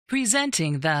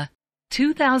Presenting the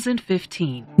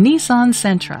 2015 Nissan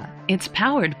Sentra. It's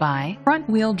powered by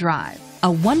front-wheel drive, a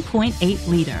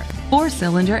 1.8-liter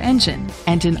four-cylinder engine,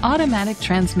 and an automatic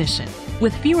transmission.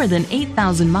 With fewer than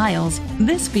 8,000 miles,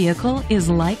 this vehicle is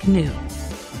like new.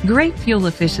 Great fuel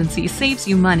efficiency saves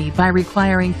you money by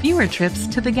requiring fewer trips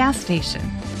to the gas station.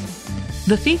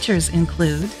 The features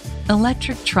include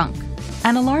electric trunk,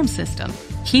 an alarm system,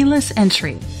 keyless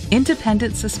entry,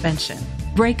 independent suspension,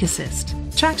 brake assist,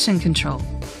 traction control,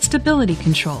 stability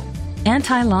control,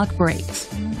 anti-lock brakes.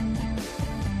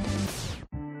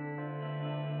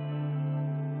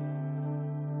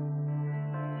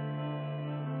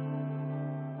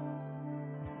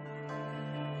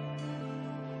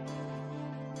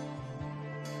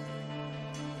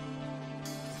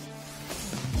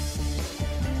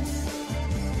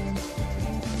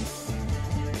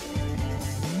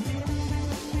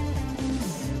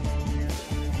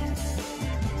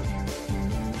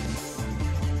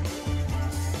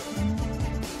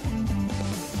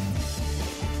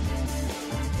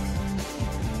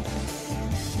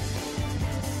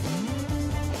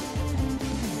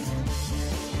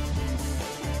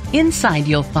 Inside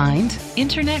you'll find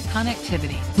internet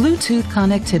connectivity, Bluetooth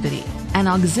connectivity, an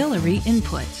auxiliary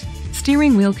input,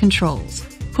 steering wheel controls,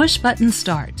 push-button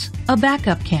start, a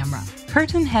backup camera,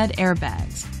 curtain head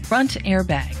airbags, front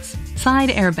airbags,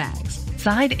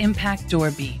 side impact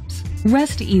door beams.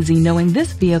 Rest easy knowing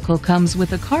this vehicle comes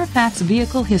with a Carfax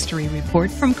Vehicle History Report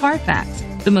from Carfax,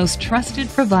 the most trusted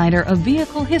provider of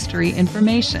vehicle history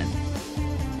information.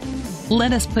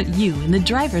 Let us put you in the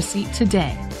driver's seat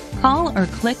today. Call or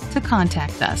click to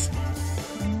contact us.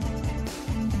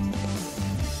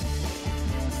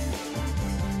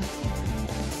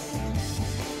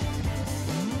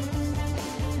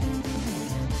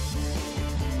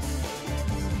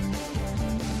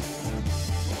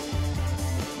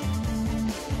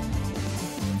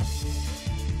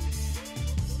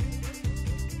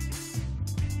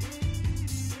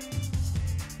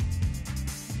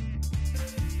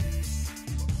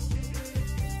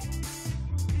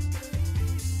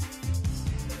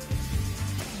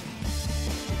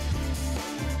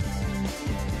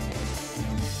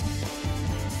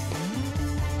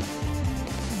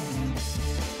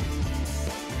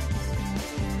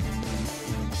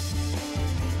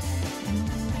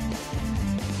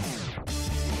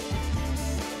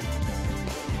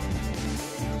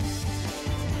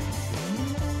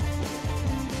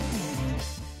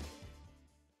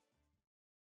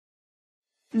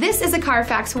 This is a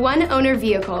Carfax one-owner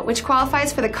vehicle which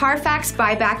qualifies for the Carfax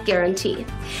buyback guarantee.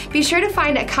 Be sure to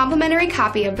find a complimentary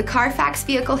copy of the Carfax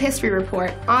Vehicle History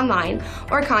Report online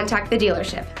or contact the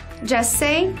dealership. Just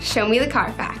say, "Show me the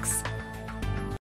Carfax."